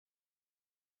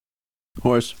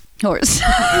Horse.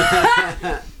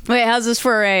 Wait, how's this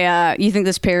for a, you think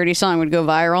this parody song would go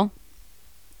viral?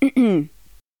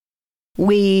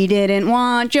 We didn't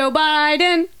want Joe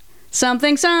Biden.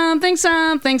 Something, something,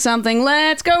 something, something.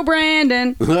 Let's go,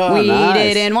 Brandon. Oh, we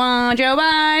nice. didn't want Joe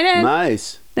Biden.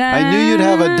 Nice. I knew you'd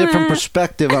have a different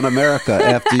perspective on America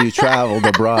after you traveled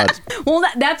abroad. Well,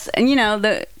 that's, you know,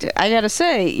 I gotta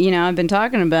say, you know, I've been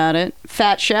talking about it.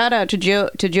 Fat shout out to Joe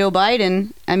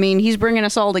Biden. I mean, he's bringing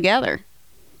us all together.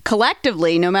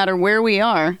 Collectively, no matter where we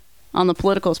are on the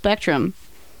political spectrum,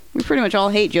 we pretty much all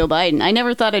hate Joe Biden. I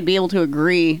never thought I'd be able to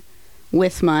agree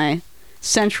with my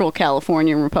Central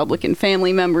California Republican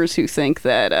family members who think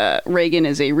that Reagan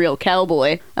is a real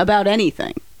cowboy about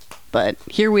anything. But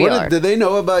here we are. Did they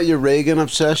know about your Reagan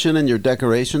obsession and your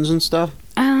decorations and stuff?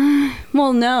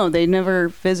 Well, no, they never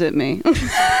visit me.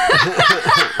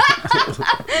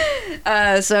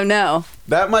 So no.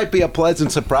 That might be a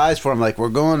pleasant surprise for them. Like, we're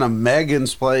going to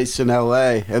Megan's place in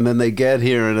L.A., and then they get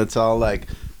here, and it's all like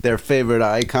their favorite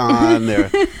icon,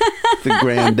 the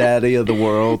granddaddy of the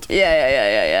world.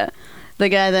 Yeah. The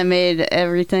guy that made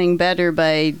everything better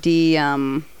by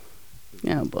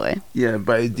oh boy. Yeah,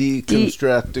 by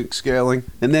deconstructing scaling.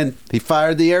 And then he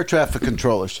fired the air traffic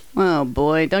controllers. Oh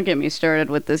boy, don't get me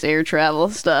started with this air travel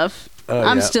stuff.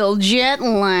 I'm still jet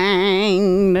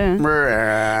lagged.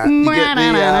 You get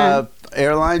the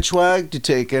airline swag? Do you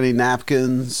take any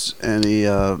napkins? Any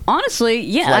honestly,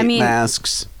 yeah, flight I mean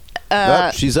masks?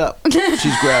 She's up.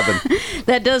 She's grabbing.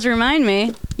 That does remind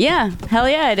me. Yeah, hell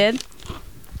yeah, I did.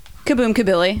 Kaboom,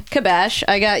 kabilly, kabash.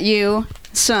 I got you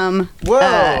some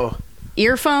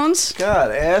earphones.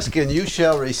 God, ask and you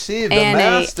shall receive. The And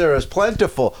master is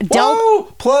plentiful.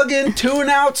 Whoa! Plug-in,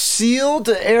 tune-out, sealed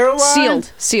airline?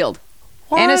 Sealed.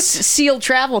 What? And a sealed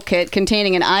travel kit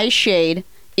containing an eye shade,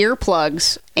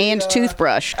 earplugs, and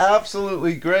toothbrush.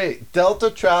 Absolutely great. Delta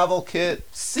travel kit,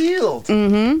 sealed.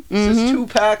 This is 2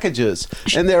 packages.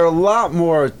 And they're a lot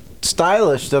more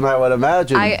stylish than I would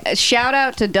imagine. I shout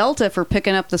out to Delta for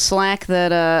picking up the slack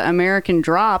that American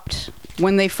dropped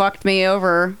when they fucked me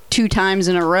over 2 times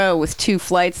in a row with 2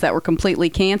 flights that were completely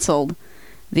canceled.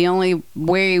 The only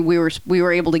way we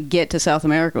were able to get to South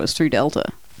America was through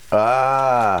Delta.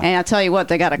 And I'll tell you what,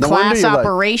 they got a class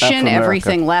operation.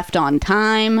 Everything left on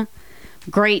time.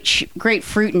 Great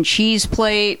fruit and cheese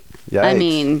plate. Yikes. I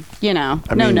mean, you know,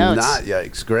 no notes. Not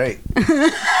yikes. Great.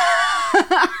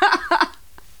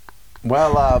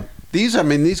 Well, these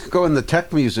could go in the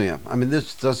tech museum. I mean,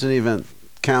 this doesn't even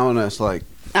count as like.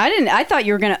 I thought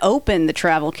you were going to open the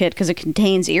travel kit because it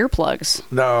contains earplugs.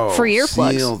 No. Free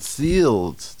earplugs.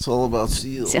 Sealed. It's all about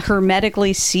sealed. It's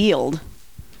hermetically sealed.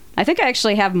 I think I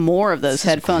actually have more of those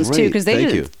headphones too because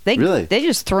they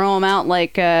just throw them out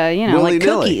like Willy-nilly. like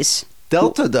cookies.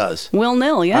 Delta does.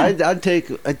 Will-nil, yeah. I'd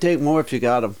take more if you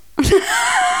got them.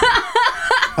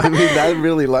 I mean, I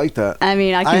really like that. I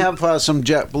mean, I have some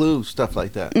JetBlue stuff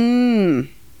like that.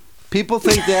 People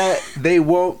think that they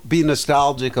won't be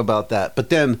nostalgic about that, but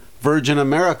then Virgin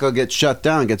America gets shut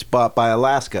down, gets bought by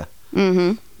Alaska.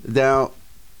 Now,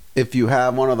 if you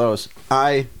have one of those,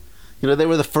 they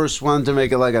were the first one to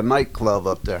make it like a nightclub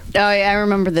up there. Oh, yeah, I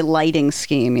remember the lighting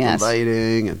scheme, yes. The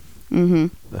lighting and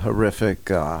the horrific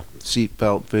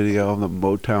seatbelt video, the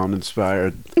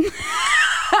Motown-inspired,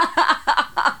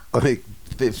 like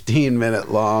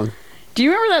 15-minute long. Do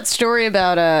you remember that story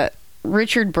about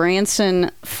Richard Branson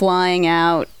flying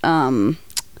out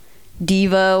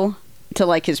Devo to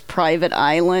like his private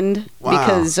island? Wow.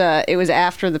 Because it was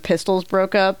after the Pistols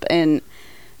broke up and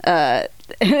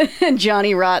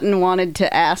Johnny Rotten wanted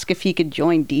to ask if he could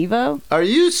join Devo. Are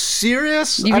you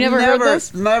serious? You've never heard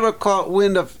this? Never caught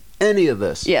wind of any of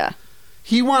this. Yeah.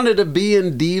 He wanted to be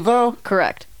in Devo?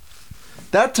 Correct.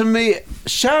 That to me,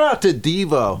 shout out to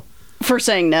Devo. For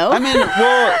saying no? I mean,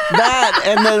 well, that,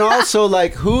 and then also,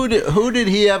 like, who did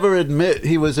he ever admit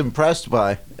he was impressed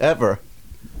by, ever?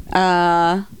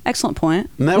 Excellent point.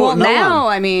 No now,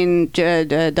 one. I mean,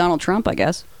 Donald Trump, I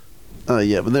guess.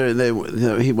 Yeah,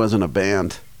 but he wasn't a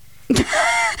band.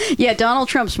 Yeah, Donald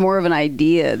Trump's more of an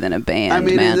idea than a band, I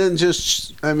mean, man. and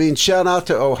then shout out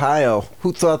to Ohio,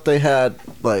 who thought they had,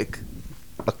 like,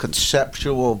 a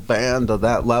conceptual band of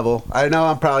that level. I know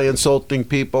I'm probably insulting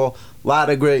people. A lot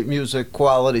of great music,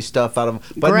 quality stuff out of them.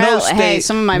 But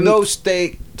no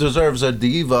state deserves a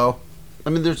Devo.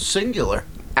 I mean, they're singular.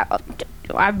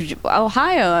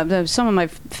 Ohio, some of my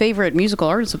favorite musical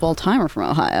artists of all time are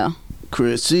from Ohio.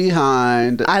 Chrissy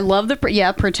Hind. I love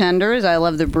Pretenders. I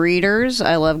love the Breeders.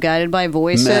 I love Guided by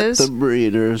Voices. Met the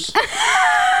Breeders.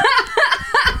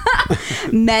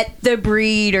 Met the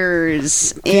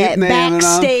Breeders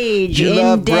backstage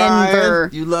in Denver.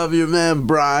 Brian. You love your man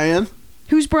Brian.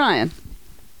 Who's Brian?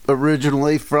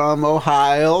 originally from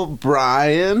Ohio,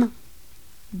 Brian.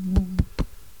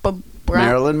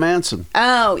 Marilyn Manson.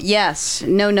 Oh, yes.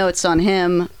 No notes on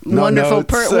him. No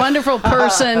notes. Wonderful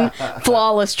person.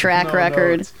 Flawless track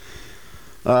record. Notes.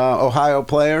 Ohio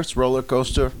Players, Roller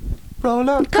Coaster.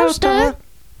 Roller Coaster.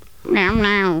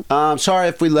 Now. Sorry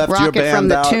if we left your Rocket band from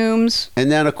the out. Tombs.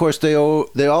 And then, of course, they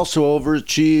also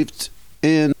overachieved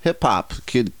in hip-hop.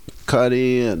 Kid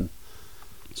Cudi and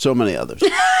so many others.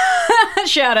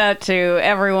 Shout out to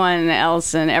everyone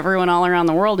else and everyone all around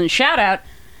the world. And shout out,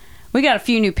 we got a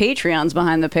few new Patreons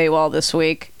behind the paywall this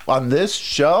week. On this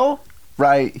show,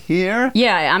 right here.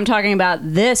 Yeah, I'm talking about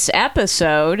this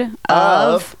episode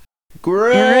of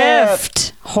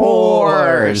Grift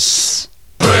Horse.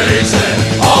 Crazy,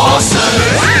 awesome.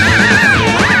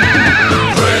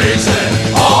 Crazy,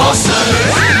 awesome.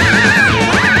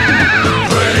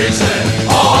 Crazy,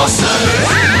 awesome.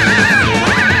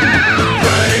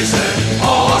 Crazy,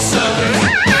 awesome.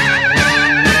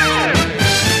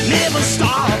 Never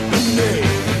stop and they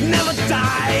never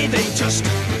die. They just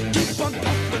keep on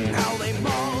pumping how they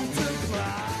multiply.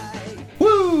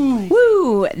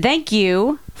 Woo! Thank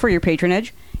you for your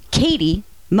patronage, Katie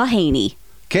Mahaney.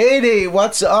 Katie,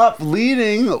 what's up?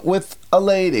 Leading with a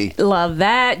lady. Love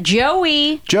that.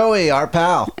 Joey, Joey, our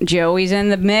pal. Joey's in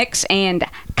the mix, and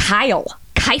Kyle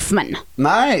Keifman.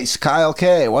 Nice. Kyle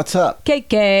K, what's up?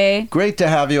 KK. Great to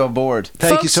have you aboard.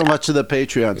 Thank you Folks, so much to the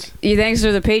Patreons. Yeah, thanks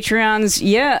to the Patreons.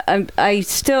 Yeah,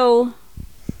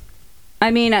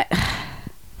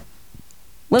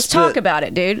 let's talk about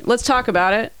it, dude. Let's talk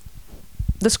about it.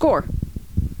 The score.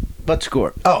 What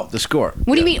score? Oh, the score.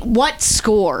 What do you mean, what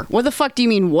score? What the fuck do you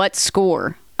mean, what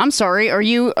score? I'm sorry, are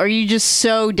you just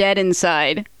so dead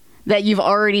inside that you've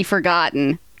already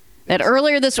forgotten that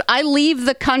earlier I leave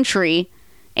the country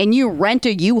and you rent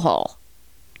a Uhaul.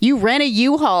 You rent a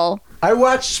Uhaul. I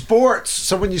watch sports,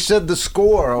 so when you said the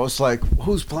score, I was like,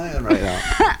 who's playing right now?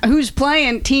 Who's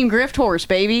playing Team Grift Horse,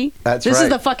 baby? That's This right. is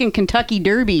the fucking Kentucky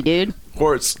Derby, dude.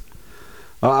 Horse.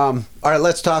 All right,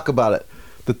 let's talk about it.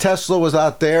 The Tesla was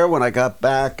out there when I got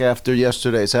back after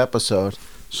yesterday's episode.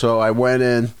 So I went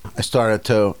in, I started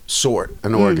to sort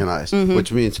and organize,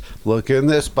 which means look in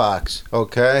this box,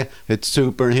 okay? It's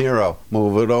superhero.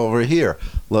 Move it over here.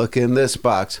 Look in this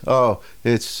box. Oh,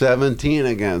 it's 17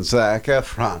 again, Zac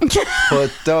Efron.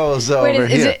 Put those over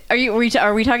here.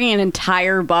 Are we talking an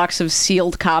entire box of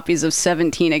sealed copies of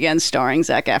 17 again starring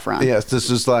Zac Efron? Yes, this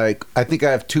is like, I think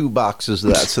I have 2 boxes of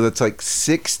that. So that's like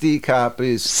 60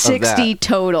 copies 60 of that.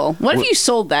 total. What if you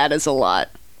sold that as a lot?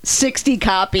 60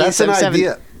 copies That's of an 7.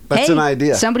 idea. That's Hey, an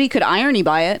idea. Somebody could irony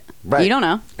buy it. Right. You don't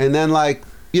know. And then, like,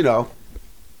 you know,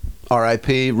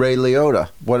 R.I.P. Ray Liotta.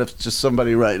 What if just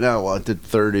somebody right now wanted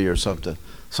 30 or something?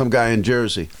 Some guy in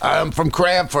Jersey. I'm from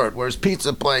Cranford. Where's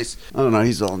pizza place? I don't know.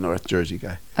 He's all North Jersey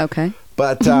guy. Okay.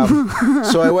 But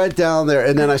so I went down there,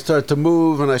 and then I start to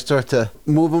move, and I start to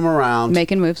move them around.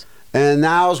 Making moves. And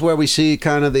now's where we see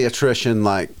kind of the attrition.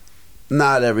 Like,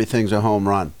 not everything's a home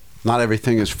run. Not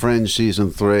everything is Fringe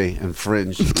season 3 and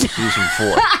Fringe season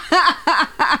 4.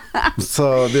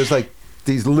 So there's like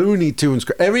these Looney Tunes.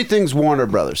 Everything's Warner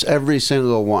Brothers. Every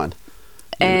single one.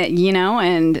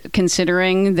 And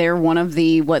considering they're one of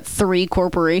the 3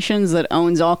 corporations that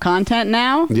owns all content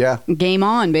now. Yeah. Game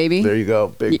on, baby. There you go.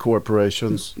 Big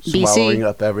corporations BC. swallowing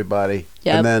up everybody.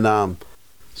 Yep. And then,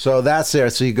 so that's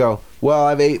there. So you go, well, I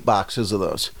have 8 boxes of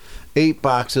those. 8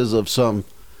 boxes of some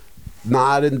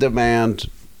not in demand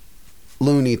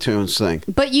Looney Tunes thing.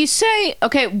 But you say,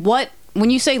 okay,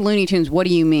 when you say Looney Tunes, what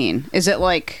do you mean? Is it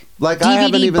like I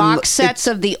haven't DVD even box sets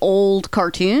of the old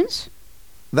cartoons?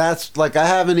 That's like, I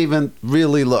haven't even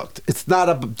really looked. It's not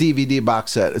a DVD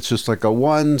box set. It's just like a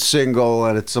one single,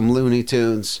 and it's some Looney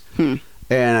Tunes. And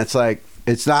it's like,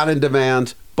 it's not in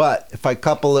demand, but if I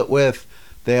couple it with,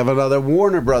 they have another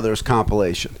Warner Brothers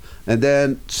compilation, and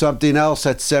then something else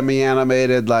that's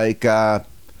semi-animated, like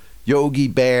Yogi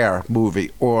Bear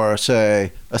movie, or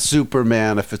say a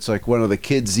Superman, if it's like one of the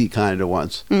kidsy kind of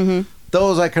ones.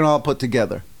 Those I can all put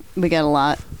together. We got a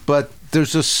lot. But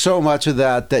there's just so much of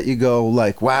that you go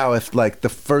like, wow, if like the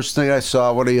first thing I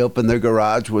saw when he opened their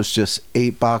garage was just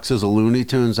 8 boxes of Looney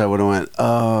Tunes, I would have went,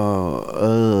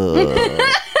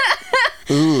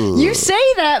 You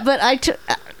say that, but I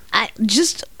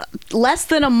just less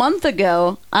than a month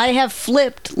ago, I have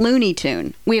flipped Looney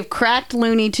Tune. We have cracked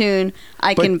Looney Tune.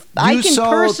 I can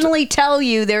personally tell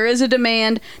you there is a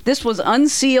demand. This was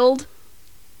unsealed.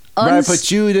 Right, but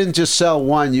you didn't just sell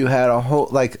one. You had a whole,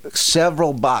 like,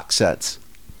 several box sets.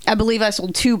 I believe I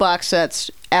sold 2 box sets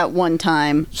at one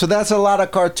time. So that's a lot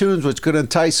of cartoons, which could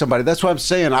entice somebody. That's what I'm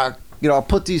saying. I'll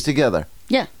put these together.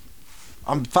 Yeah.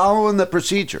 I'm following the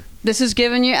procedure. This is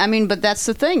giving you, I mean, but that's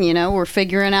the thing, you know, we're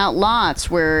figuring out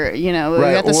lots where, you know, we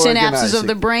Right, got the synapses organizing. of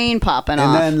the brain popping And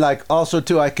off. then, like, also,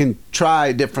 too, I can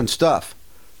try different stuff.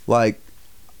 Like,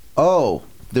 oh,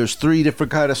 there's 3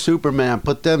 different kind of Superman.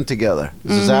 Put them together.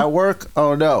 Does that work?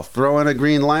 Oh, no. Throw in a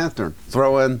Green Lantern.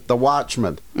 Throw in the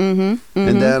Watchman. And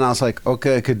then I was like,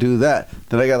 okay, I could do that.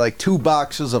 Then I got, like, 2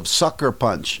 boxes of Sucker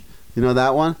Punch. You know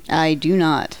that one? I do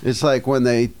not. It's like when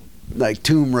they, like,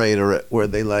 Tomb Raider it, where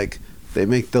they, like, they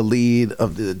make the lead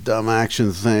of the dumb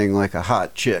action thing like a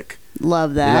hot chick.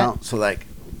 Love that. You know? So, like,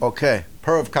 okay,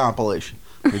 Perv compilation.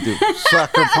 They do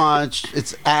Sucker Punch.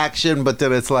 It's action, but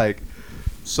then it's like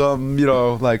some, you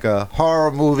know, like a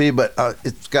horror movie, but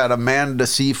it's got Amanda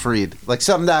Seyfried. Like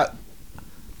something that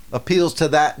appeals to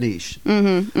that niche.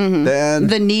 Then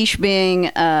The niche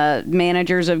being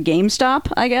managers of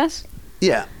GameStop, I guess.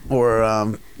 yeah, or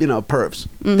you know, pervs.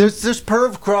 There's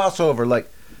perv crossover.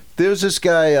 Like there's this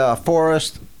guy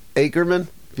Forrest Ackerman.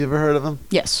 Have you ever heard of him?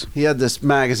 Yes. He had this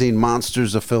magazine,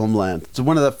 Monsters of Filmland. So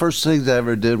one of the first things I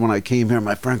ever did when I came here,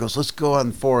 my friend goes, let's go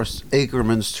on Forrest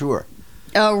Ackerman's tour.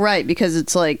 Oh, right, because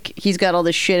it's like he's got all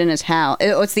this shit in his house.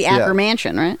 Oh, it's the Acker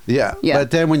Mansion, right? Yeah. Yeah.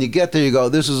 But then when you get there, you go,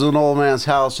 this is an old man's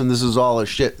house and this is all his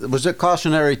shit. It was a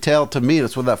cautionary tale to me.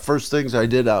 That's one of the first things I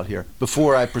did out here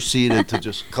before I proceeded to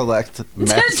just collect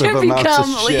massive amounts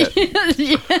of shit.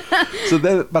 Yeah. So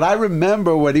then, but I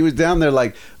remember when he was down there,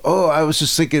 like, oh, I was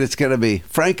just thinking it's going to be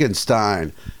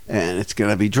Frankenstein and it's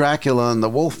going to be Dracula and the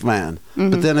Wolfman.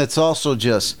 But then it's also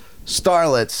just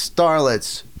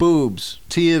starlets, boobs,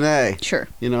 TNA. Sure.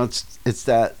 You know, it's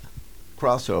that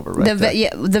crossover right there.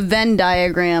 The Venn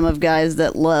diagram of guys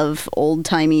that love old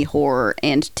timey horror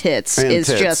and tits And is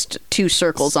tits. just 2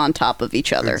 circles on top of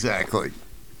each other. Exactly.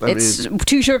 It's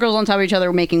 2 circles on top of each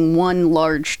other making one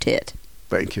large tit.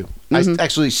 Thank you. I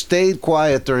actually stayed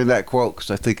quiet during that quote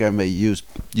because I think I may use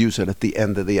it at the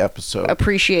end of the episode.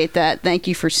 Appreciate that. Thank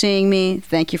you for seeing me.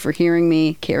 Thank you for hearing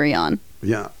me. Carry on.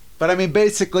 Yeah. But I mean,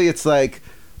 basically, it's like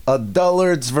a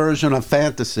dullard's version of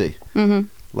fantasy.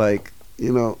 Like,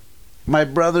 you know, my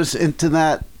brother's into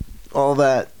that, all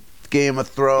that Game of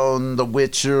Thrones, The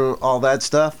Witcher, all that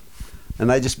stuff.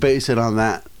 And I just base it on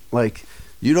that. Like,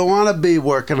 you don't want to be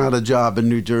working on a job in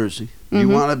New Jersey. You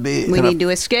want to be We in need a to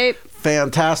escape.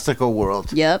 fantastical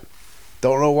world. Yep.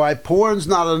 Don't know why porn's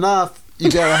not enough.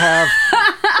 You gotta have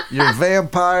your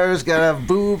vampires, gotta have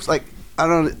boobs. Like, I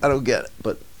don't get it,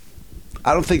 but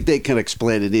I don't think they can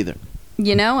explain it either.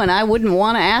 You know, and I wouldn't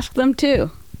want to ask them to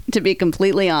be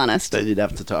completely honest. Then you'd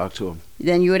have to talk to them.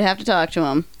 Then you would have to talk to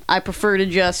them. I prefer to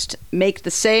just make the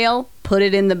sale, put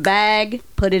it in the bag,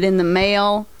 put it in the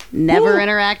mail, never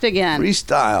interact again.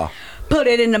 Freestyle. Put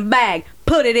it in the bag,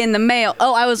 put it in the mail.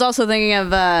 Oh, I was also thinking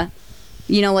of,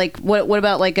 you know, like, what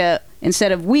about like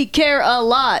instead of we care a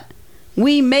lot,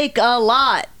 we make a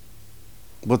lot.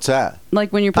 What's that?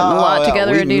 Like when you're putting a lot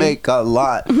together, we dude. make a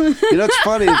lot. You know, it's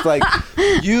funny. It's like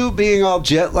you being all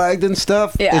jet lagged and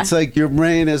stuff. Yeah. It's like your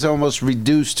brain is almost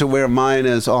reduced to where mine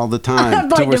is all the time.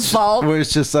 By To where default. where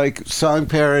it's just like song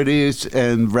parodies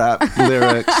and rap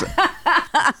lyrics.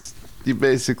 You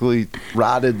basically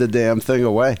rotted the damn thing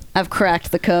away. I've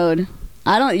cracked the code.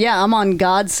 I'm on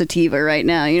God's sativa right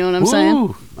now. You know what I'm saying?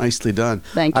 Ooh, nicely done.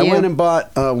 Thank I you. went and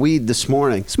bought weed this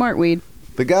morning. Smartweed.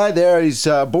 The guy there, he's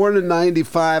born in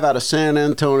 '95 out of San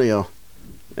Antonio.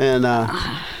 And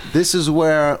this is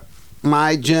where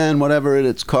my gen, whatever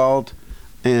it's called,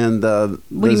 and What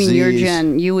do you mean your Z's,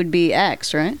 gen? You would be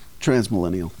X, right?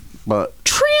 Transmillennial. But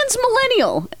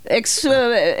Transmillennial.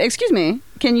 Excuse me.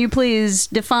 Can you please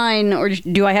define, or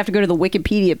do I have to go to the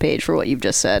Wikipedia page for what you've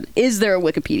just said? Is there a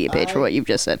Wikipedia page for what you've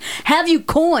just said? Have you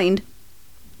coined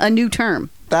a new term?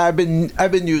 I've been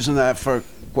using that for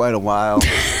quite a while.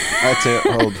 That's an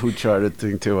old Who Charted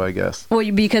thing too, I guess. Well,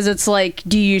 because it's like,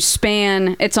 do you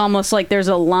span? It's almost like there's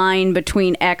a line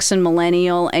between X and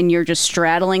millennial, and you're just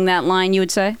straddling that line. You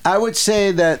would say? I would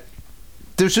say that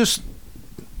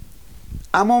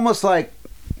I'm almost like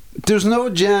there's no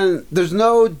Gen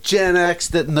X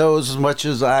that knows as much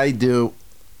as I do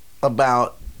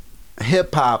about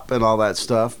hip hop and all that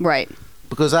stuff. Right.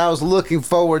 Because I was looking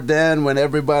forward then when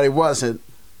everybody wasn't.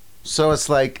 So it's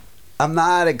like I'm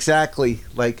not exactly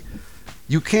like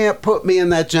you can't put me in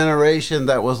that generation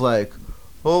that was like,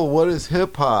 oh, what is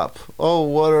hip hop? Oh,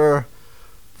 what are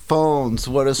phones?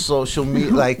 What is social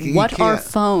media? Like, What are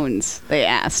phones? They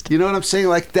asked. You know what I'm saying?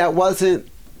 Like that wasn't.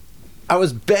 I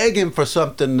was begging for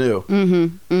something new.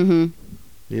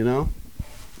 You know?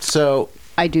 So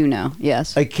I do know.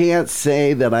 Yes. I can't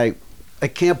say that I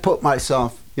can't put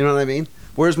myself, you know what I mean?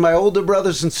 Whereas my older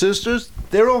brothers and sisters,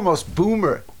 they're almost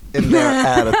boomer in their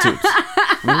attitudes.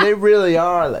 I mean, they really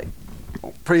are like,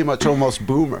 pretty much almost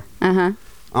boomer. Uh-huh.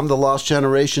 I'm the lost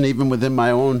generation even within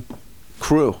my own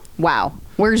crew. Wow.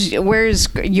 Where's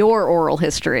your oral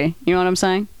history? You know what I'm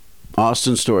saying?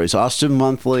 Austin Stories, Austin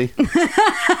Monthly.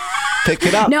 Pick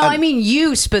it up. No, I mean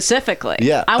you specifically.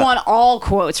 Yeah. I want all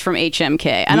quotes from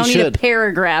HMK. I don't need a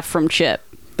paragraph from Chip.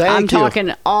 I'm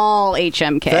talking all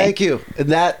HMK. Thank you. And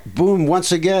that, boom,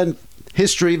 once again,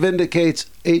 history vindicates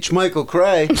H. Michael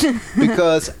Cray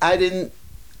because I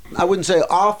wouldn't say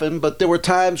often, but there were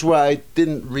times where I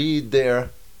didn't read their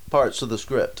parts of the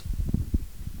script.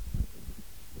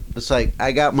 It's like,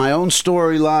 I got my own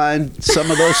storyline. Some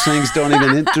of those things don't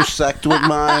even intersect with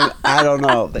mine. I don't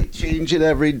know. They change it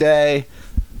every day.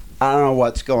 I don't know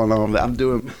what's going on. I'm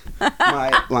doing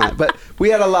my line. But we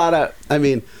had a lot of,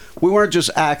 we weren't just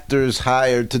actors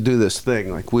hired to do this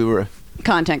thing. Like, we were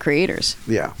content creators.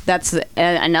 Yeah. That's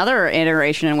another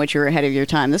iteration in which you were ahead of your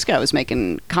time. This guy was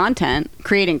making content,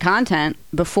 creating content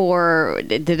before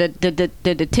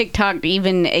the TikTok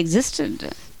even existed.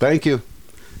 Thank you.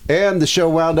 And the show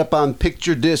wound up on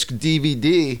picture disc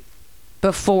DVD.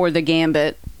 Before the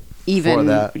Gambit even,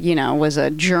 was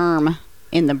a germ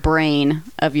in the brain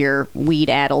of your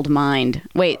weed-addled mind.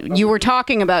 Wait, you were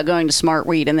talking about going to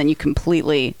Smartweed and then you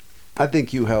completely... I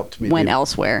think you helped me. Went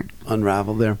elsewhere.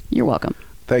 Unravel there. You're welcome.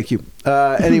 Thank you.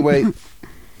 Anyway,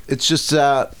 it's just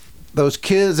those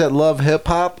kids that love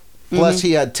hip-hop. Plus,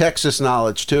 he had Texas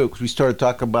knowledge, too, because we started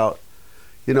talking about,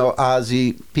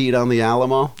 Ozzy peed on the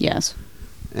Alamo. Yes.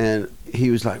 And he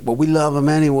was like, well, we love them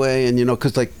anyway. And,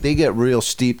 because, they get real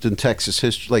steeped in Texas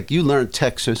history. Like, you learn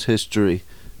Texas history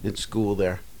in school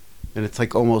there. And it's,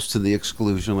 almost to the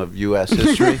exclusion of U.S.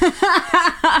 history.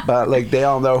 But, they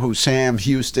all know who Sam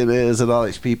Houston is and all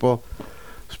these people.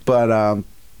 But,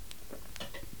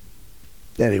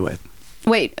 anyway.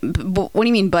 Wait, what do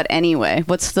you mean, but anyway?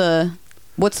 What's the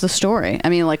story? I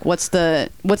mean, what's the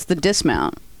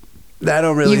dismount? I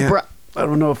don't really I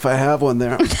don't know if I have one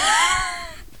there.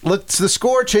 The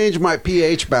score changed my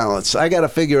pH balance. I got to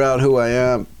figure out who I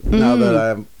am now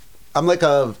that I'm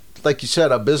like you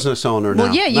said, a business owner now.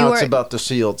 Well, yeah, now it's about the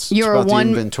seals. It's about the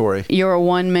inventory. You're a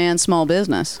one-man small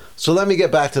business. So let me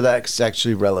get back to that because it's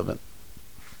actually relevant.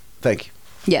 Thank you.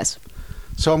 Yes.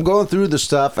 So I'm going through the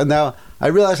stuff, and now I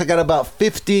realize I got about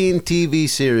 15 TV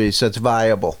series that's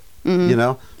viable. What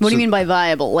do you mean by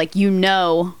viable?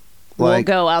 We'll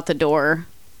go out the door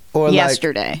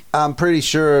yesterday. I'm pretty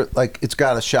sure, it's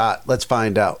got a shot. Let's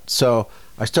find out. So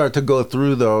I started to go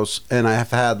through those, and I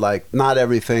have had, not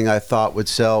everything I thought would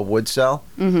sell.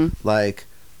 Mm-hmm.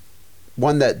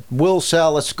 One that will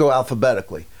sell, let's go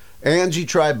alphabetically. Angie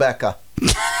Tribeca.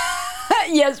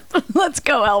 Yes, let's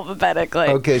go alphabetically.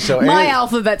 Okay, so my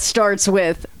alphabet starts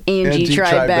with Angie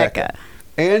Tribeca.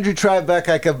 Angie Tribeca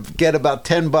I could get about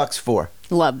 $10 for.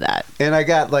 Love that. And I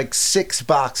got 6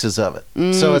 boxes of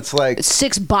it. So it's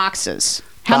 6 boxes.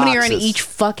 How many are in each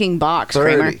fucking box,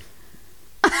 30. Kramer?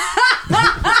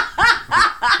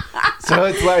 So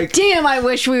it's damn, I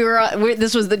wish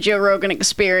this was the Joe Rogan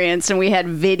Experience and we had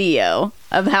video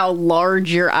of how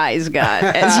large your eyes got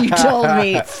as you told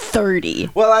me 30.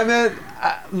 Well,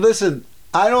 listen,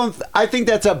 I think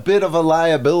that's a bit of a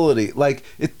liability.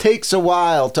 It takes a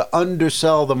while to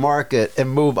undersell the market and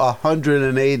move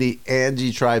 180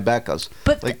 Angie Tribecas.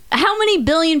 But how many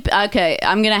billion... Okay,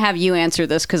 I'm going to have you answer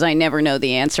this because I never know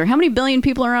the answer. How many billion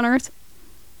people are on Earth?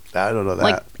 I don't know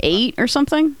that. 8 or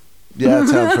something? Yeah, that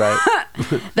sounds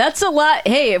right. That's a lot.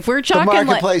 Hey, if we're talking... The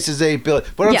marketplace is 8 billion.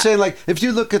 But I'm saying, if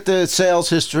you look at the sales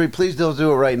history, please don't do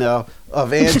it right now,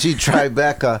 of Angie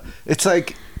Tribeca, it's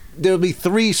there'll be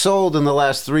 3 sold in the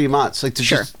last 3 months. It's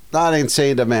just not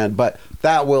insane demand, but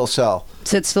that will sell.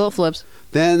 Sit still, it flips.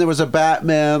 Then there was a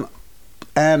Batman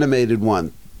animated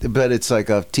one, but it's a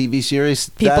TV series.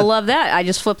 People love that. I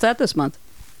just flipped that this month.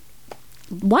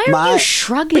 Why are you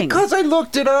shrugging? Because I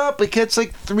looked it up. It gets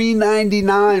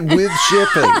 $3.99 with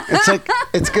shipping.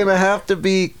 It's gonna have to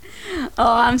be.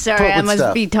 Oh, I'm sorry. I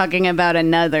must be talking about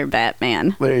another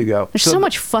Batman. There you go. There's so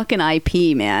much fucking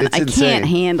IP, man. I can't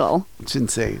handle. It's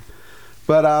insane.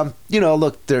 But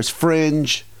look, there's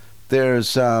Fringe,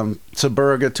 there's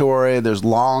Suburgatory, there's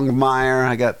Longmire.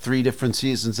 I got 3 different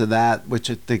seasons of that, which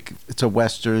I think it's a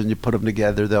Western. You put them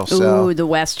together, they'll sell. Ooh, the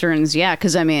Westerns, yeah,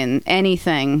 because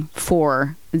anything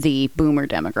for the boomer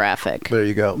demographic. There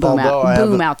you go. Boom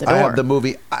out the door. I have the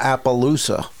movie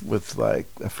Appaloosa with I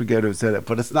forget who's in it,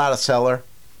 but it's not a seller.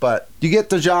 But you get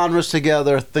the genres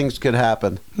together, things could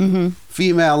happen. Mm-hmm.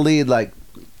 Female lead, I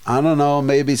don't know,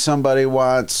 maybe somebody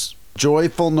wants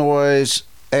Joyful Noise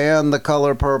and The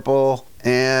Color Purple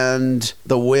and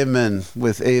The Women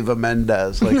with Ava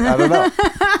Mendez. Like, I don't know.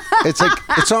 It's like,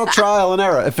 it's all trial and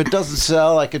error. If it doesn't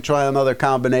sell, I could try another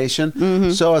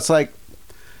combination. So it's like,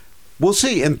 we'll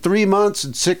see. In 3 months,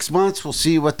 in 6 months, we'll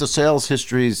see what the sales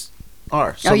histories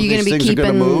are. Some Are you of these going to be things are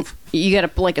keeping? gonna move. You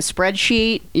got like a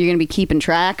spreadsheet. You're going to be keeping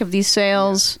track of these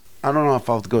sales, I don't know if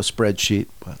I'll go spreadsheet,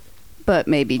 but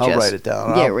maybe I'll just write it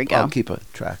down. There we go. I'll keep a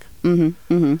track.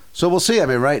 So we'll see. I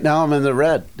mean, right now I'm in the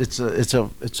red.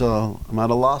 I'm at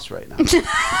a loss right now.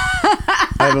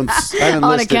 I haven't On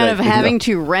listed account of anything, having no.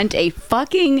 to rent a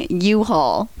fucking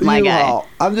U-Haul, my guy. U-Haul.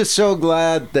 I'm just so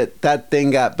glad that thing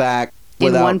got back In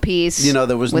without, one piece. You know,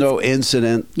 there was with- no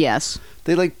incident. Yes.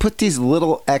 They like put these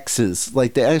little X's.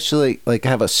 Like they actually like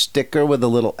have a sticker with a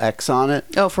little X on it.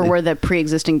 Oh, for where the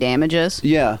pre-existing damage is?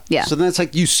 Yeah. Yeah. So then it's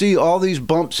like you see all these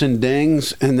bumps and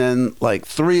dings, and then like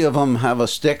 3 of them have a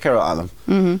sticker on them.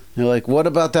 Mm-hmm. You're like, what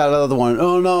about that other one?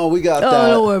 Oh no, we got that.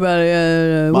 don't worry about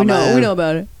it. My man. We know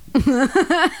about it.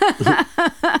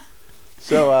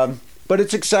 So, but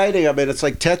it's exciting. I mean, it's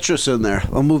like Tetris in there.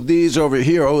 I'll move these over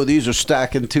here. Oh, these are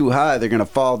stacking too high. They're going to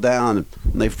fall down. And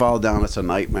when they fall down, it's a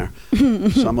nightmare.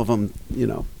 Some of them, you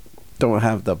know, don't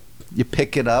have the... You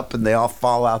pick it up and they all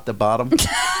fall out the bottom.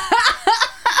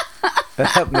 That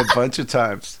happened a bunch of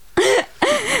times.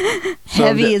 So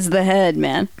Heavy is the head,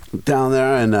 man. down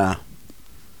there, and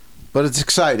but it's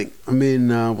exciting. I mean,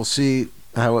 we'll see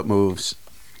how it moves.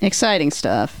 Exciting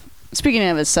stuff. Speaking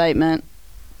of excitement,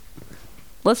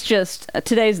 let's just...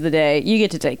 today's the day. You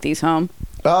get to take these home.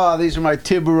 Oh, these are my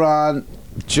Tiburon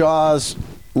Jaws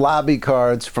lobby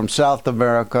cards from South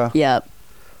America. Yep.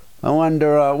 I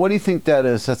wonder, what do you think that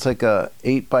is? That's like a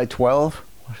 8x12?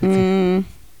 What do you think?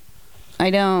 I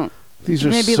don't... These are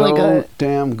maybe so like a-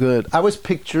 damn good. I was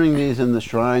picturing these in the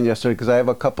shrine yesterday because I have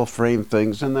a couple framed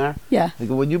things in there. Yeah. Like,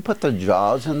 would you put the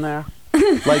Jaws in there?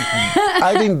 Like,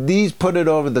 I think these put it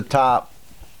over the top.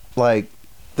 Like,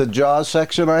 the Jaws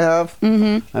section I have.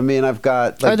 Mm-hmm. I mean, I've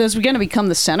got... Like, Are those going to become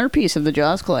the centerpiece of the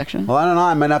Jaws collection? well, I don't know.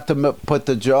 I might have to put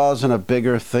the Jaws in a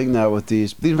bigger thing now with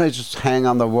these. These might just hang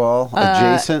on the wall,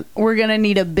 adjacent. We're going to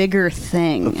need a bigger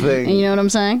thing. A thing. You know what I'm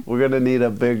saying? We're going to need a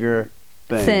bigger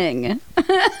thing.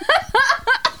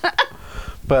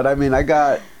 But, I mean, I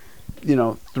got, you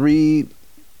know, three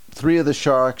of the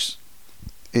sharks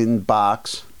in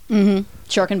box. Mm-hmm.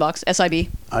 Shark in Box, SIB.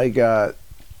 I got,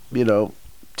 you know,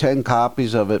 10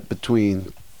 copies of it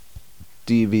between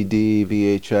DVD,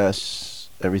 VHS,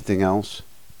 everything else.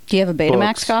 Do you have a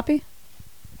Betamax Books. copy?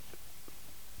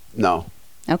 No.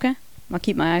 Okay. I'll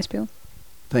keep my eyes peeled.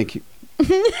 Thank you.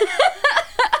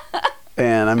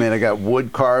 And I mean, I got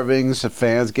wood carvings that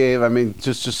fans gave. I mean,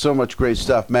 just so much great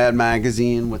stuff. Mad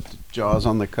Magazine with Jaws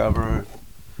on the cover.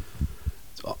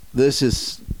 This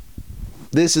is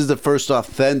the first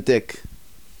authentic.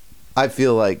 I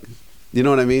feel like, you know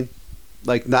what I mean?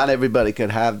 Like, not everybody could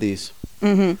have these.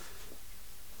 Mm-hmm.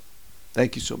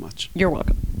 Thank you so much. You're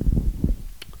welcome.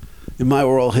 In my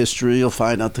oral history, you'll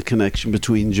find out the connection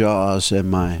between Jaws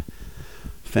and my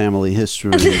family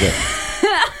history that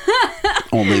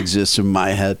only exists in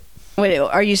my head. Wait,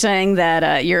 are you saying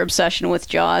that your obsession with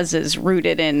Jaws is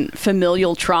rooted in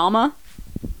familial trauma?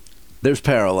 There's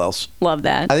parallels. Love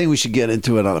that. I think we should get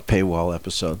into it on a paywall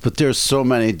episode. But there's so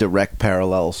many direct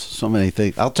parallels, so many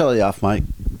things. I'll tell you off mic.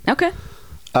 Okay.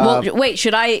 Well, wait.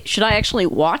 Should I actually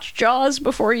watch Jaws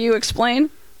before you explain?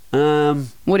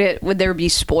 Would there be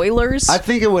spoilers? I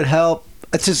think it would help.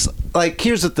 It's just like,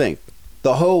 here's the thing.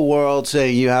 The whole world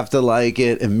saying you have to like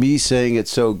it and me saying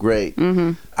it's so great.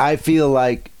 Mm-hmm. I feel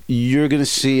like you're going to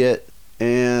see it,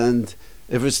 and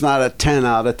if it's not a 10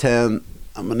 out of 10,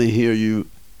 I'm going to hear you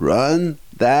run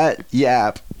that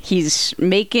yap. He's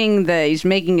making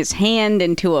his hand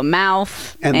into a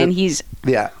mouth, and he's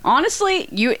honestly,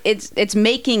 it's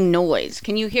making noise.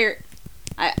 Can you hear?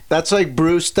 That's like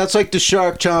Bruce. That's like the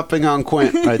shark chomping on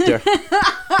Quint right there.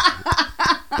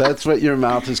 That's what your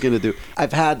mouth is going to do.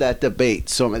 I've had that debate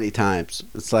so many times.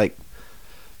 It's like,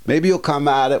 maybe you'll come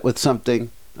at it with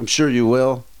something. I'm sure you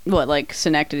will. What, like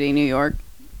Schenectady, New York?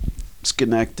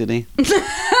 Schenectady.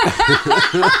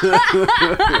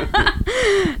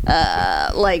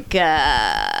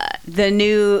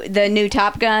 The new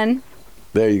Top Gun.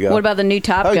 There you go. What about the new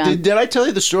Top Gun? Did I tell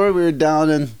you the story? We were down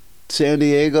in San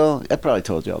Diego. I probably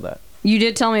told you all that. You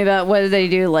did tell me about what did they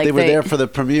do? Like they were there for the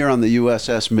premiere on the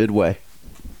USS Midway.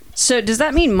 So does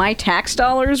that mean my tax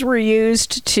dollars were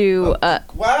used to?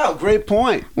 Wow, great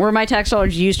point. Were my tax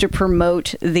dollars used to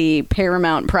promote the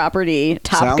Paramount property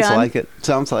Top Gun?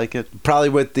 Sounds like it. Probably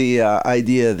with the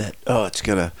idea that it's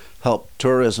gonna help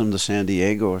tourism to San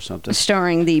Diego or something.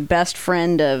 Starring the best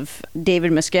friend of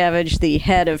David Miscavige, the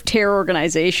head of terror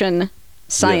organization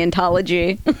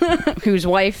Scientology, whose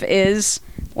wife is,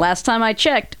 last time I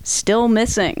checked, still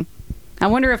missing. I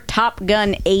wonder if Top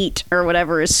Gun 8 or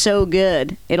whatever is so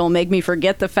good, it'll make me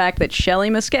forget the fact that Shelley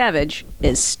Miscavige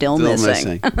is still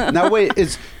missing. Now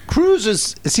wait, Cruise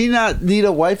is he not need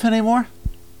a wife anymore?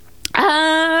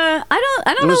 I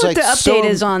don't know what the update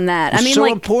is on that. I mean, so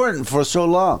important for so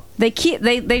long. They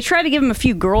try to give him a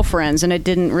few girlfriends, and it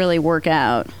didn't really work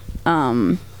out.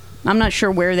 I'm not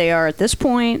sure where they are at this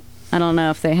point. I don't know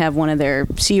if they have one of their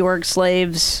Sea Org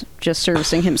slaves just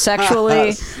servicing him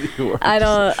sexually. I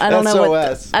don't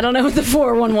know what the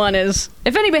 411 is.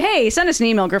 If anybody, hey, send us an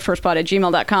email,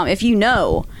 griftfirstpod@gmail.com. If you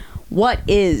know what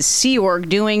is Sea Org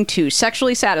doing to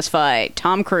sexually satisfy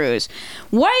Tom Cruise.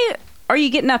 Why are you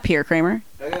getting up here, Kramer?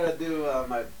 I gotta do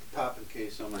my popping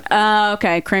case on my phone.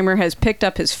 Okay, Kramer has picked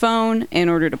up his phone in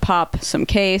order to pop some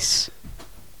case.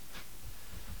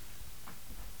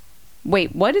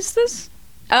 Wait, what is this?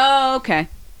 Oh, okay.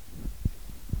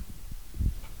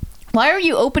 Why are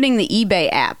you opening the eBay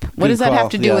app? What does that have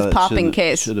to do with popping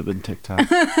case? Should have been TikTok.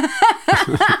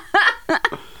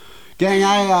 Gang,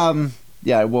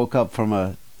 I woke up from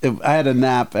I had a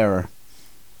nap error.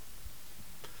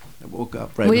 I woke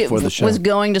up before the show. Was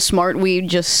going to Smartweed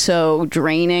just so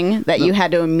draining that you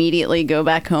had to immediately go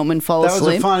back home and fall asleep? That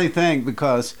was a funny thing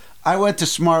because I went to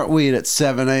Smartweed at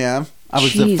 7 a.m. I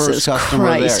was the first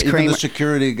customer there. Even the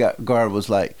security guard was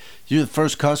like, "You're the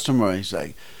first customer." He's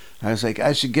like, I was like,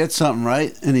 "I should get something,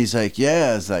 right?" And he's like,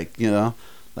 "Yeah." It's like,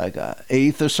 like a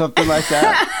eighth or something like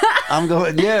that. I'm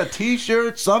going, yeah,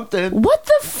 T-shirt, something. What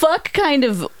the fuck kind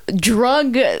of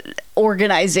drug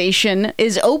organization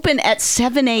is open at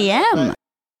 7 a.m.?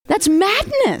 That's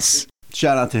madness.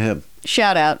 Shout out to him.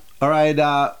 Shout out. All right,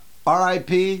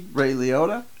 R.I.P. Ray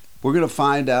Liotta. We're going to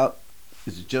find out,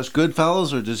 is it just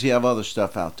Goodfellas or does he have other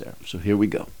stuff out there? So here we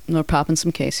go. We're popping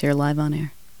some case here live on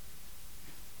air.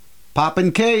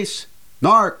 Popping case.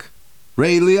 Narc.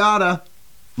 Ray Liotta.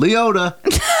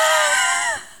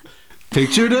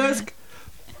 Picture disc.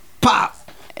 Pop.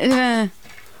 Woo!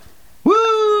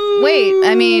 Wait,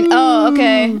 I mean, oh,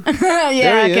 okay. Yeah,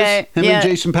 there he okay. Is. Him and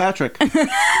Jason Patrick.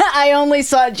 I only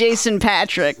saw Jason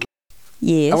Patrick.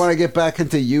 Yes. I want to get back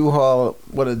into Uhaul.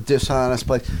 What a dishonest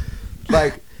place.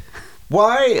 Like,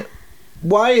 why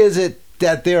is it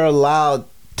that they're allowed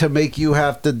to make you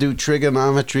have to do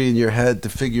trigonometry in your head to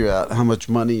figure out how much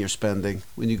money you're spending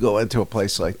when you go into a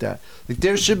place like that? Like,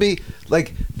 there should be,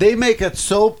 like, they make it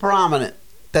so prominent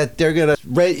that they're going to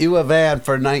rate you a van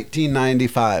for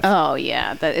 $19.95. Oh,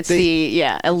 yeah. It's the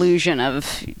illusion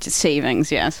of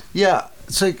savings, yes. Yeah.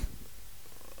 It's like,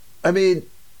 I mean,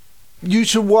 you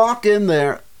should walk in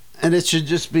there and it should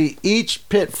just be each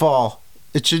pitfall.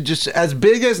 It should just, as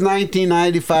big as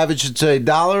 $19.95, it should say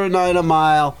 $1 a night a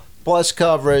mile, plus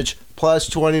coverage, plus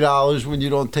 $20 when you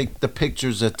don't take the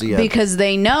pictures at the end. Because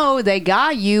they know they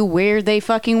got you where they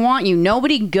fucking want you.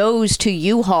 Nobody goes to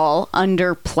U-Haul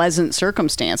under pleasant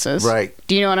circumstances. Right.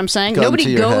 Do you know what I'm saying? Gun Nobody to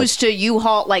your goes head. to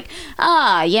U-Haul like,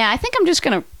 I think I'm just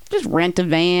going to just rent a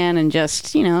van and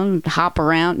just, hop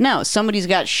around. No, somebody's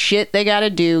got shit they got to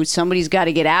do. Somebody's got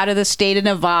to get out of the state of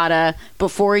Nevada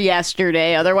before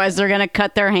yesterday. Otherwise, they're going to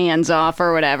cut their hands off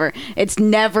or whatever. It's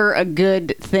never a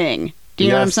good thing. Do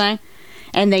you know what I'm saying?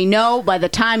 And they know by the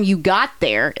time you got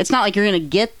there, it's not like you're going to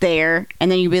get there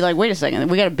and then you'd be like, wait a second,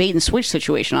 we got a bait and switch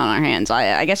situation on our hands.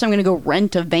 I guess I'm going to go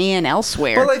rent a van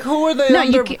elsewhere. But, like, who are they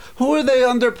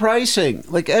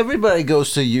underpricing? Like, everybody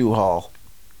goes to U-Haul.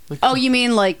 Like, oh, you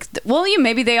mean like,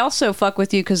 maybe they also fuck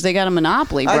with you because they got a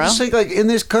monopoly, bro. I just think, like, in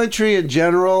this country in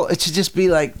general, it should just be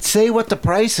like, say what the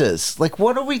price is. Like,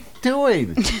 what are we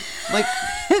doing? Like,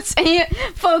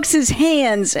 folks, his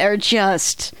hands are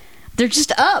just, they're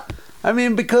just up. I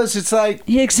mean, because it's like...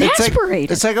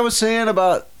 Exasperated. It's like I was saying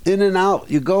about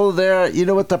In-N-Out. You go there, you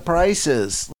know what the price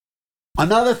is.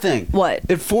 Another thing. What?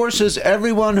 It forces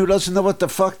everyone who doesn't know what the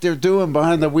fuck they're doing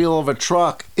behind the wheel of a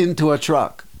truck into a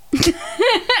truck.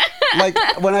 Like,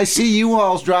 when I see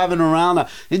U-Hauls driving around,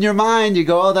 in your mind, you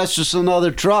go, oh, that's just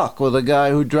another truck with a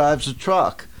guy who drives a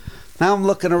truck. Now I'm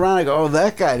looking around, I go, oh,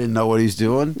 that guy didn't know what he's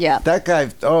doing. Yeah. That guy,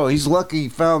 oh, he's lucky he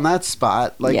found that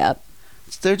spot. Like, yep.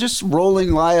 They're just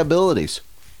rolling liabilities.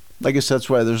 I guess that's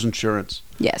why there's insurance.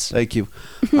 Yes. Thank you.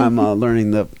 I'm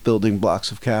learning the building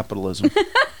blocks of capitalism.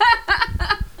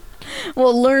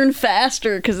 Well, learn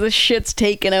faster because this shit's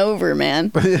taking over,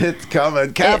 man. It's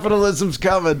coming. Capitalism's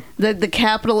coming. The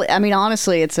capital. I mean,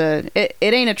 honestly, it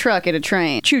ain't a truck, it's a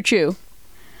train. Choo choo.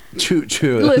 Choo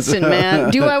choo. Listen, man.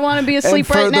 Do I want to be asleep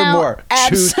right now?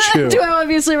 Choo choo. Do I want to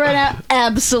be asleep right now?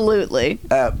 Absolutely.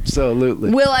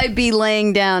 Absolutely. Will I be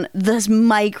laying down this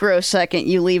microsecond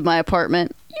you leave my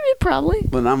apartment? You probably.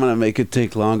 But I'm gonna make it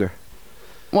take longer.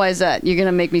 Why is that? You're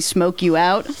gonna make me smoke you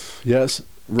out? Yes.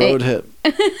 Road hit.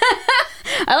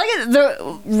 I like it.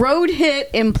 The road hit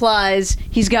implies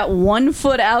he's got 1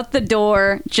 foot out the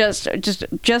door, just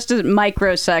a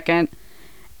microsecond.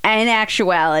 In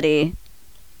actuality,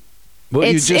 What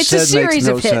you just said makes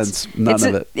no sense. None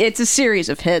of it. It's a series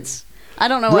of hits. I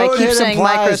don't know why Road I keep hit saying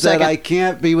implies microsecond. that I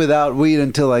can't be without weed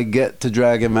until I get to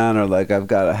Dragon Manor. Like I've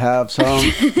got to have some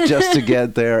just to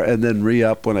get there, and then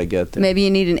re-up when I get there. Maybe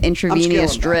you need an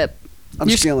intravenous drip. I'm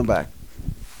scaling back.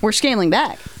 We're scaling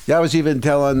back. Yeah, I was even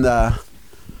telling the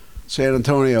San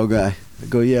Antonio guy. I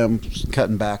go, yeah, I'm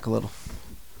cutting back a little.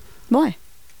 Why?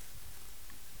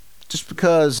 Just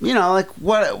because, like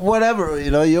whatever,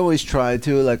 you always try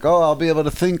to, like, oh, I'll be able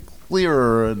to think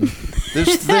clearer, and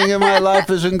this thing in my life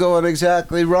isn't going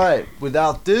exactly right.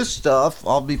 Without this stuff,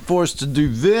 I'll be forced to do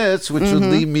this, which would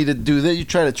lead me to do that. You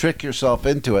try to trick yourself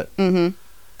into it. Mm-hmm.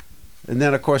 And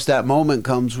then, of course, that moment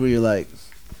comes where you're like,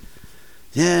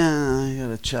 yeah, I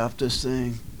gotta chop this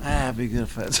thing. It'd be good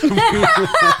if I had some.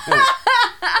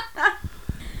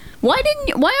 Why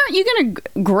aren't you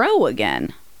gonna grow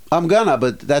again? I'm gonna,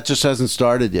 but that just hasn't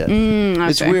started yet. Okay.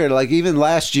 It's weird. Like even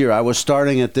last year, I was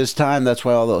starting at this time. That's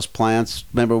why all those plants.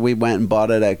 Remember, we went and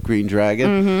bought it at Green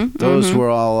Dragon. Those were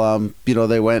all,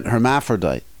 they went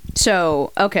hermaphrodite.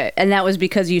 So okay, and that was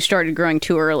because you started growing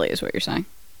too early, is what you're saying?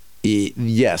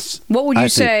 Yes. What would you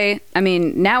say? I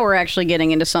mean, now we're actually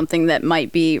getting into something that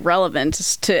might be relevant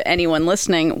to anyone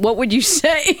listening. What would you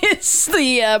say is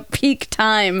the peak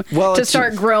time to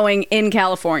start growing in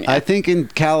California? I think in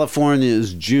California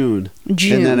is June.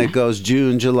 And then it goes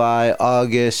June, July,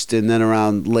 August, and then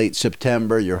around late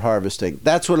September, you're harvesting.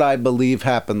 That's what I believe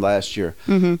happened last year.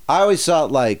 I always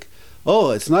thought like,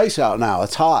 oh, it's nice out now.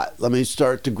 It's hot. Let me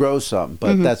start to grow some.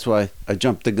 But that's why I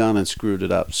jumped the gun and screwed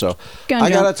it up. So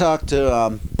I got to talk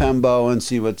to Pembo and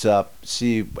see what's up,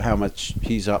 see how much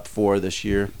he's up for this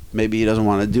year. Maybe he doesn't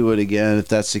want to do it again. If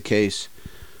that's the case,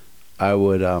 I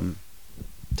would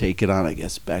take it on, I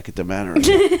guess, back at the manor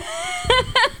again.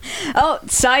 Oh,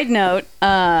 side note,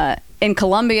 in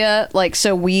Colombia,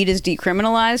 so weed is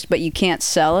decriminalized, but you can't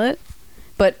sell it.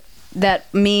 But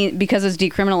because it's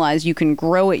decriminalized, you can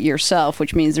grow it yourself,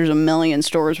 which means there's a million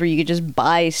stores where you could just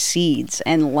buy seeds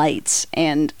and lights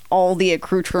and all the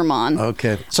accoutrement.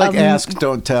 Okay. It's like ask,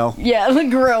 don't tell. Yeah, the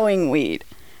growing weed.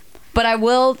 But I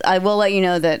will let you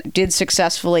know that did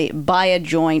successfully buy a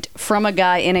joint from a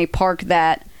guy in a park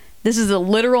that, this is the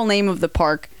literal name of the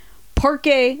park, Parque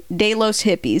de los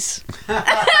Hippies.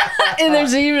 And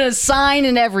there's even a sign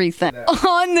and everything.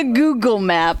 On the Google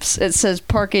Maps, it says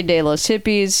Parque de los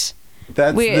Hippies.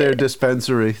 That's their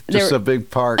dispensary. Just a big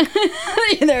park.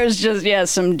 There's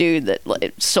just, some dude that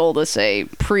sold us a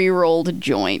pre-rolled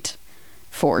joint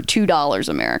for $2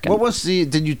 American. What was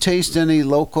did you taste any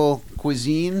local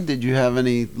cuisine? Did you have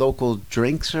any local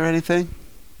drinks or anything?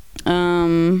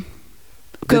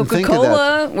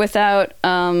 Coca-Cola without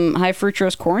high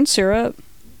fructose corn syrup.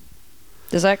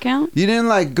 Does that count? You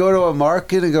didn't go to a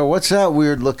market and go, what's that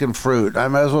weird looking fruit? I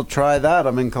might as well try that.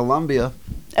 I'm in Colombia.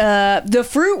 The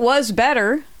fruit was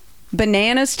better.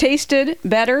 Bananas tasted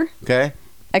better. Okay.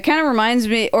 It kind of reminds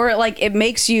me, or it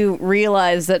makes you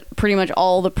realize that pretty much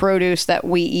all the produce that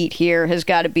we eat here has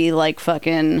got to be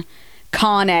fucking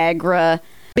ConAgra,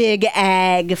 Big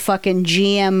Ag, fucking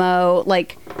GMO,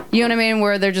 you know what I mean?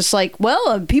 Where they're just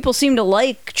people seem to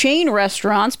like chain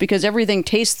restaurants because everything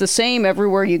tastes the same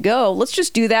everywhere you go. Let's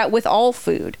just do that with all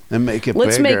food. And make it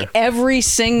Let's bigger. make every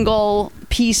single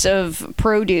piece of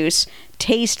produce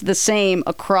taste the same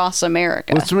across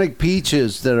America. Let's make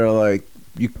peaches that are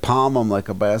you palm them like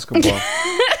a basketball.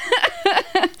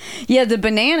 Yeah, the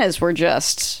bananas were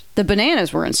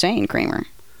insane, Kramer.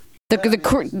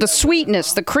 The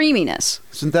sweetness, the creaminess.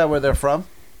 Isn't that where they're from?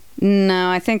 No,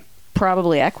 I think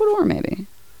probably Ecuador, maybe.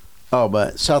 Oh,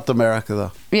 but South America,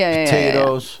 though. Yeah.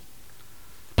 Potatoes.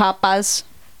 Papas.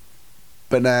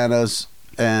 Bananas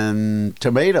and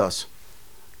tomatoes,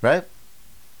 right?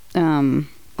 I'm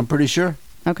pretty sure.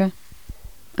 Okay.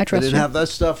 I trust you. They didn't have that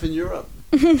stuff in Europe.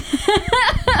 Where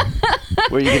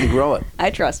are you going to grow it?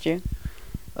 I trust you.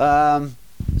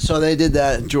 So they did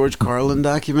that George Carlin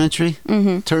documentary.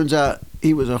 Turns out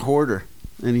he was a hoarder,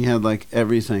 and he had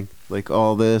everything,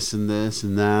 all this and this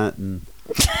and that. And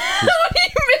what do you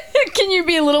mean? Can you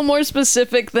be a little more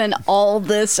specific than all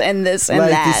this and this and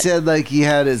that? He said he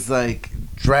had his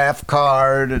draft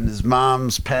card and his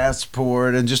mom's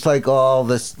passport and just all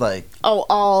this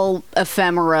all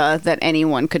ephemera that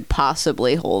anyone could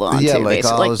possibly hold on to,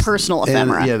 basically personal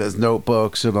ephemera. And, there's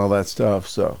notebooks and all that stuff.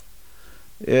 So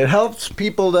it helps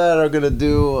people that are going to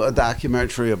do a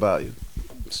documentary about you.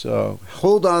 So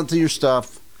hold on to your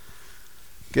stuff.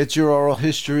 Get your oral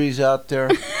histories out there.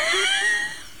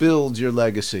 Build your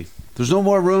legacy. There's no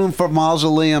more room for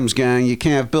mausoleums, gang. You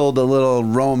can't build a little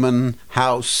Roman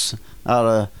house out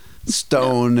of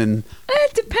stone and...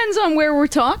 It depends on where we're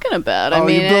talking about. I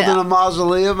mean, you're building a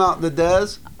mausoleum out in the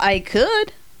des? I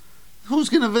could. Who's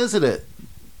going to visit it?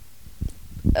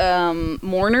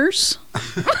 Mourners.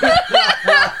 Isn't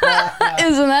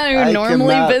that who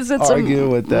normally visits a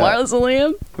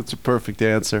mausoleum? That's a perfect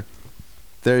answer.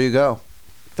 There you go.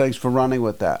 Thanks for running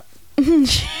with that.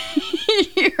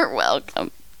 You're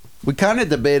welcome. We kind of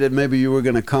debated maybe you were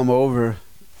going to come over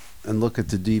and look at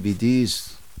the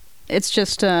DVDs. It's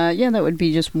just, that would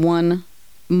be just one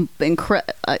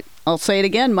I'll say it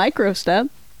again, micro step.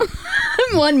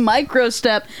 One micro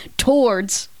step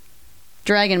towards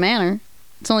Dragon Manor.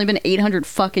 It's only been 800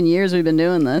 fucking years we've been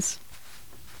doing this.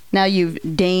 Now you've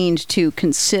deigned to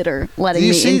consider letting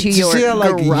me into your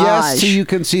garage. Yes, so you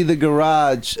can see the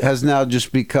garage has now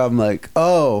just become like,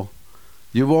 oh,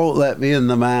 you won't let me in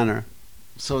the manor.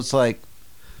 So it's like,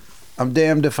 I'm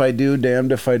damned if I do,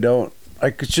 damned if I don't.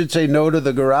 I should say no to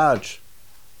the garage.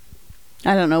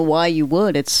 I don't know why you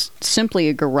would. It's simply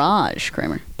a garage,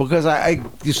 Kramer. Because I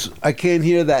can't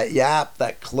hear that yap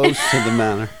that close to the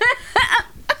manor.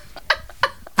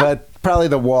 But probably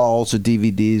the walls, the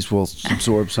DVDs will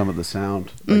absorb some of the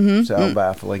sound. Sound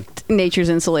baffling. Nature's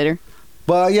insulator.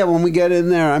 Well, yeah, when we get in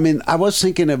there, I mean, I was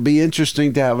thinking it'd be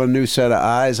interesting to have a new set of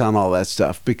eyes on all that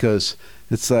stuff because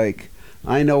it's like,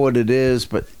 I know what it is,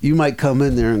 but you might come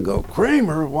in there and go,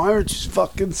 Kramer, why aren't you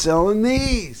fucking selling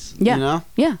these? Yeah. You know?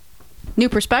 Yeah. New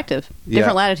perspective.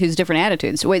 Different latitudes, different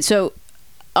attitudes. Wait, so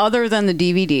other than the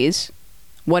DVDs,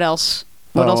 what else?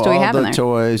 What else do we have in there?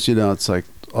 All the toys, it's like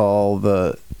all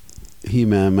the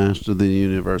He-Man, Master of the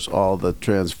Universe, all the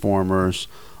Transformers,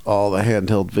 all the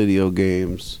handheld video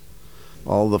games,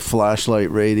 all the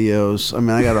flashlight radios. I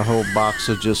mean, I got a whole box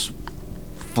of just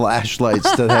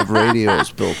flashlights that have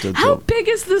radios built into them. How big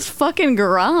is this fucking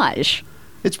garage?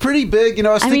 It's pretty big.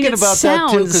 I was thinking about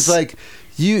that too, because like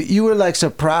you were like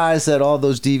surprised that all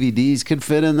those DVDs could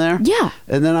fit in there. Yeah.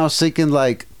 And then I was thinking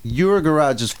like your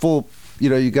garage is full.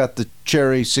 You got the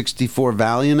Cherry 64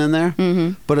 Valiant in there.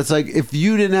 Mm-hmm. But it's like if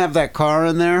you didn't have that car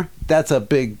in there, that's a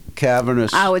big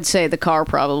cavernous. I would say the car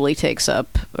probably takes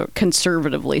up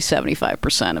conservatively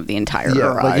 75% of the entire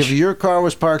garage. Like if your car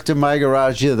was parked in my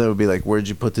garage, that would be like, where'd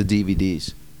you put the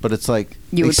DVDs? But it's like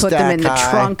you would put them in the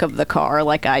trunk of the car,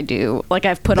 like I do. Like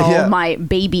I've put all of my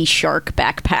Baby Shark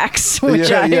backpacks,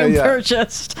 which I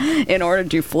purchased in order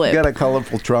to flip. You got a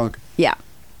colorful trunk. Yeah.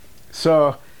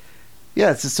 So,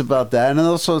 yeah, it's just about that, and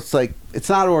also it's like it's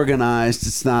not organized.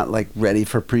 It's not like ready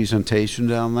for presentation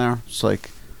down there. It's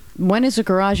like. When is a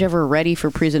garage ever ready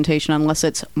for presentation unless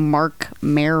it's Mark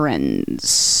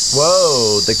Maron's?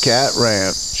 Whoa, the cat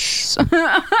ranch.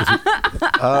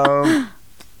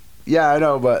 Yeah, I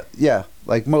know, but yeah,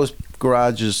 like most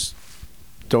garages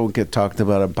don't get talked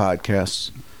about on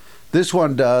podcasts. This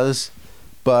one does,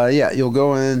 but yeah, you'll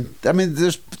go in. I mean,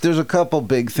 there's a couple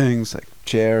big things like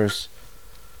chairs,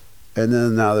 and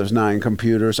then now there's 9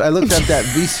 computers. I looked at that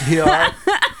VCR.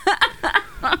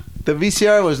 The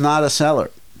VCR was not a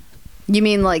seller. You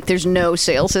mean like there's no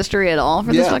sales history at all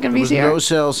for this fucking VCR? There's no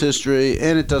sales history,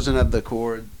 and it doesn't have the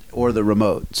cord or the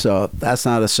remote, so that's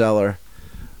not a seller.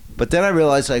 But then I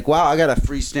realized, like, wow, I got a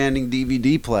freestanding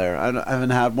DVD player. I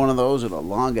haven't had one of those in a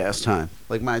long-ass time.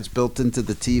 Like, mine's built into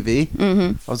the TV.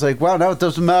 Mm-hmm. I was like, wow, now it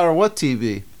doesn't matter what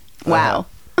TV. Wow.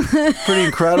 Pretty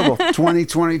incredible.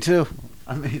 2022.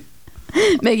 I mean...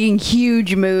 Making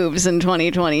huge moves in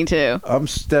 2022. I'm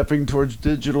stepping towards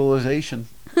digitalization.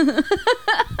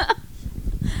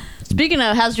 Speaking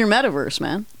of, how's your metaverse,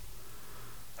 man?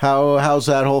 How's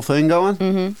that whole thing going?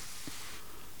 Mm-hmm.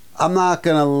 I'm not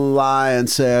going to lie and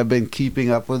say I've been keeping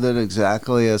up with it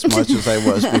exactly as much as I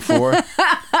was before.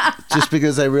 Just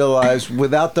because I realized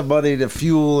without the money to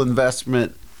fuel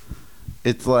investment,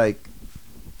 it's like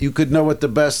you could know what the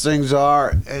best things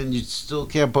are and you still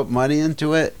can't put money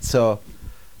into it. So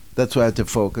that's why I have to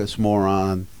focus more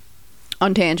on...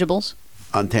 Untangibles.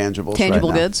 Tangible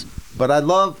right goods. But I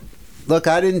love... Look,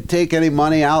 I didn't take any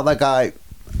money out. Like I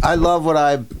love what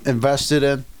I've invested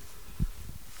in.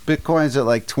 Bitcoin's at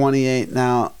like 28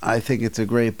 now. I think it's a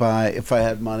great buy. If I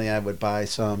had money, I would buy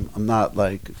some. I'm not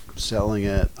like selling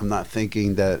it. I'm not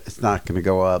thinking that it's not going to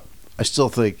go up. I still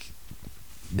think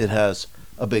it has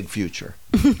a big future.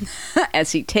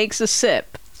 As he takes a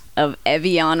sip of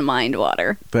Evian mind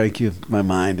water. Thank you. My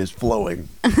mind is flowing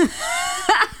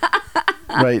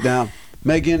right now.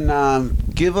 Megan,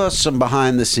 give us some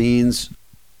behind the scenes.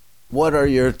 What are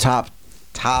your top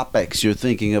topics you're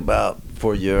thinking about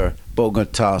for your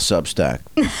Bogota Substack?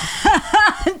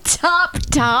 Top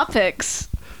topics.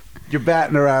 You're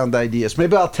batting around ideas.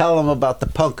 Maybe I'll tell them about the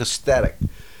punk aesthetic.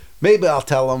 Maybe I'll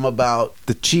tell them about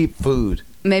the cheap food.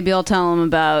 Maybe I'll tell them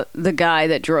about the guy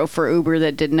that drove for Uber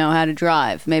that didn't know how to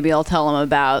drive. Maybe I'll tell them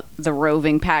about the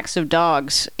roving packs of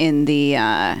dogs in the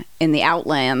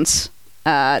outlands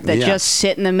that just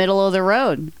sit in the middle of the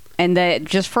road, and they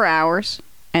just for hours.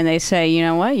 And they say, you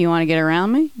know what? You want to get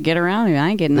around me? Get around me. I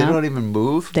ain't getting out. They don't even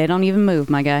move? They don't even move,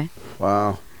 my guy.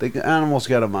 Wow. The animals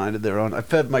got a mind of their own. I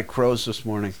fed my crows this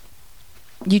morning.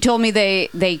 You told me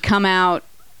they come out.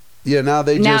 Yeah, now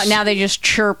they just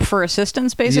chirp for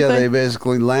assistance, basically? Yeah, they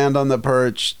basically land on the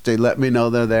perch. They let me know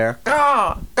they're there.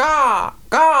 Caw, caw,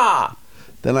 caw.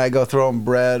 Then I go throw them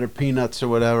bread or peanuts or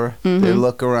whatever. Mm-hmm. They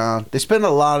look around. They spend a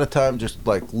lot of time just,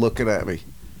 like, looking at me.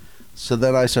 So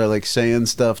then I start, like, saying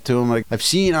stuff to them. Like, I've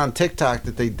seen on TikTok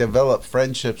that they develop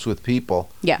friendships with people.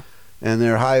 Yeah. And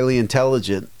they're highly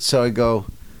intelligent. So I go,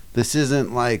 this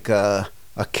isn't like a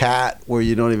cat where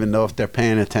you don't even know if they're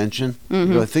paying attention.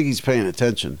 Mm-hmm. I go, I think he's paying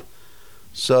attention.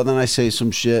 So then I say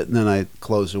some shit, and then I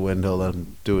close the window, let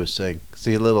him do his thing.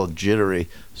 See, a little jittery.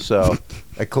 So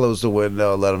I close the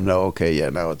window, let him know, okay, yeah,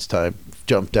 now it's time.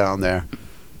 Jump down there,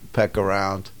 peck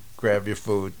around, grab your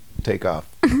food, take off.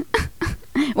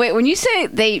 Wait, when you say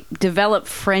they develop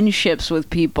friendships with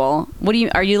people,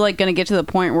 are you like going to get to the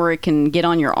point where it can get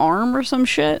on your arm or some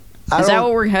shit? Is that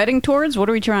what we're heading towards? What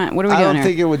are we doing here? I don't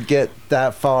think it would get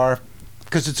that far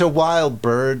because it's a wild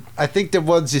bird. I think the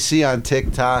ones you see on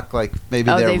TikTok, like maybe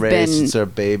they're raised since they're a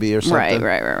baby or something.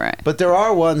 Right. But there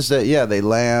are ones that, they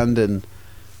land and,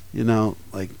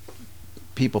 like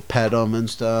people pet them and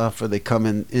stuff, or they come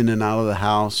in and out of the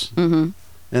house. Mm-hmm.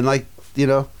 And like,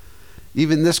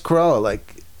 even this crow,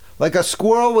 like a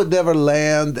squirrel would never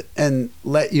land and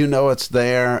let you know it's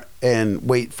there and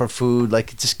wait for food.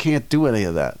 Like, it just can't do any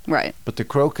of that. Right. But the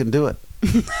crow can do it.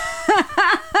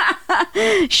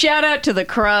 Shout out to the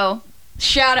crow.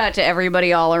 Shout out to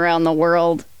everybody all around the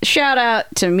world. Shout out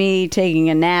to me taking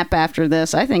a nap after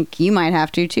this. I think you might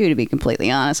have to, too, to be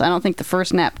completely honest. I don't think the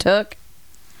first nap took.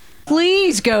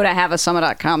 Please go to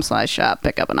haveasummit.com/shop.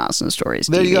 Pick up an Austin Stories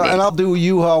DVD. There you go. And I'll do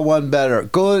Uhaul one better.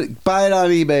 Go buy it on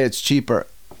eBay. It's cheaper.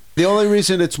 The only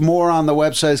reason it's more on the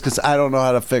website is because I don't know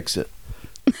how to fix it.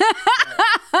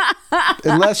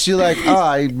 Unless you're like,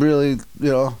 I really,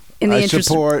 I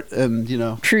support and,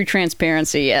 True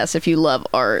transparency, yes. If you love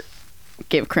art,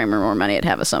 give Kramer more money at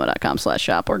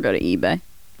haveasummit.com/shop or go to eBay.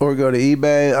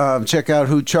 Check out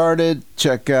Who Charted.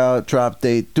 Check out Drop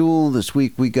Date Duel. This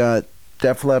week we got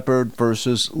Def Leppard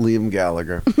versus Liam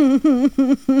Gallagher.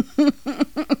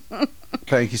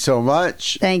 Thank you so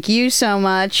much. Thank you so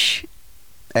much.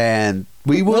 And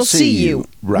we will see you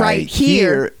right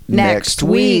here next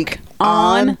week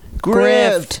on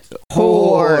Grift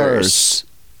Horse.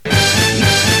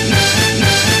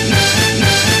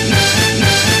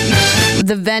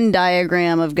 The Venn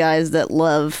diagram of guys that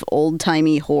love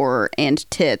old-timey horror and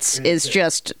tits is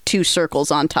just two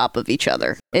circles on top of each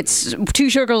other. It's two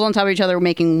circles on top of each other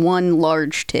making one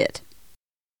large tit.